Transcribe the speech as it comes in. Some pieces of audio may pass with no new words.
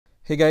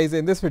Hey guys,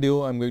 in this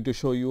video I'm going to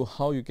show you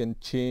how you can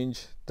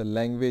change the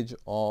language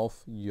of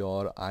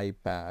your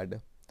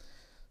iPad.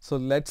 So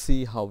let's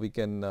see how we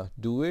can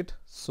do it.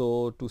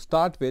 So to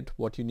start with,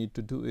 what you need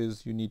to do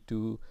is you need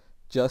to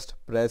just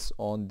press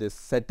on this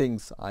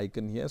settings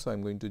icon here. So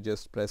I'm going to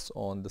just press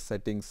on the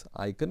settings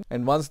icon,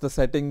 and once the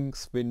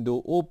settings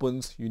window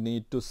opens, you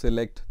need to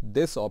select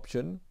this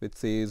option which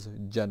says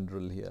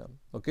general here.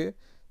 Okay,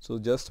 so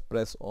just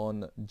press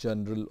on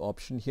general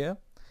option here.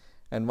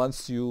 And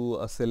once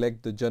you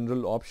select the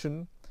general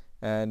option,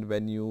 and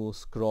when you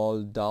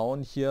scroll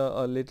down here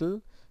a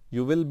little,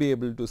 you will be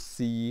able to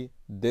see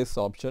this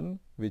option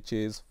which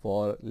is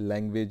for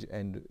language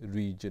and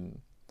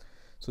region.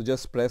 So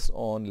just press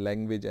on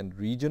language and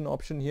region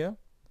option here,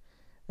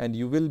 and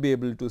you will be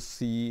able to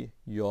see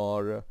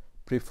your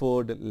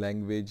preferred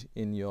language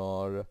in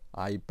your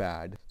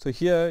iPad. So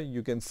here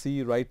you can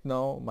see right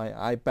now my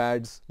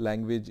iPad's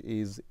language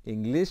is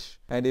English,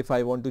 and if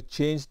I want to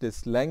change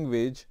this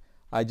language,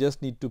 I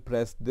just need to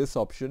press this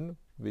option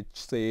which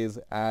says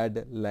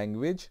add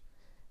language,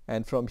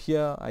 and from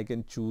here I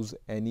can choose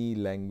any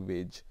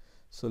language.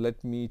 So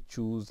let me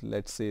choose,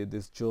 let's say,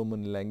 this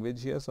German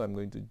language here. So I'm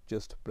going to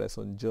just press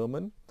on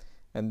German,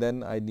 and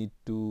then I need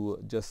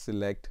to just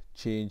select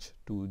change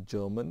to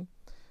German,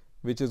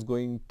 which is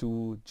going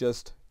to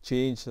just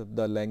change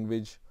the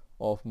language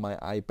of my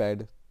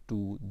iPad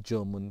to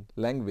German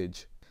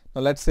language.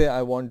 Now let's say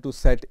I want to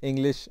set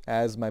English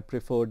as my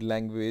preferred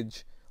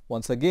language.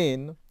 Once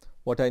again,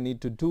 what I need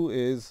to do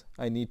is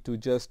I need to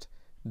just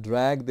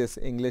drag this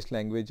English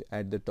language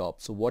at the top.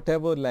 So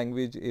whatever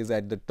language is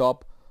at the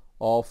top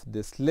of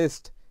this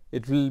list,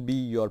 it will be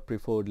your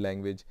preferred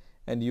language,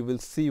 and you will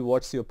see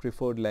what's your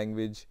preferred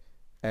language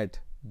at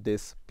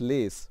this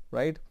place,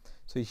 right?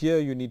 So here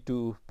you need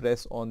to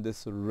press on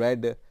this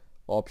red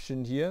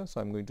option here.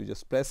 So I'm going to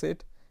just press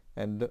it,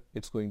 and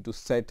it's going to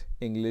set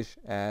English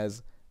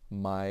as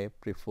my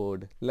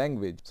preferred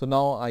language. So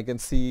now I can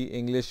see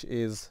English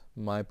is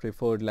my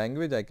preferred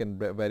language. I can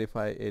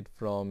verify it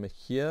from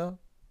here,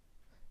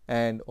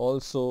 and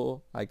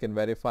also I can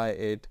verify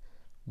it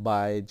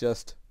by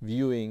just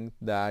viewing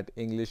that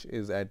English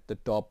is at the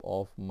top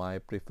of my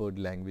preferred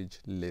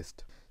language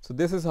list. So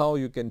this is how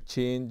you can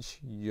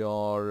change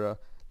your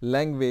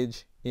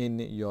language in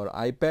your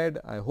iPad.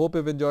 I hope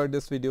you've enjoyed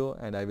this video,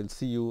 and I will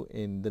see you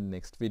in the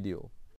next video.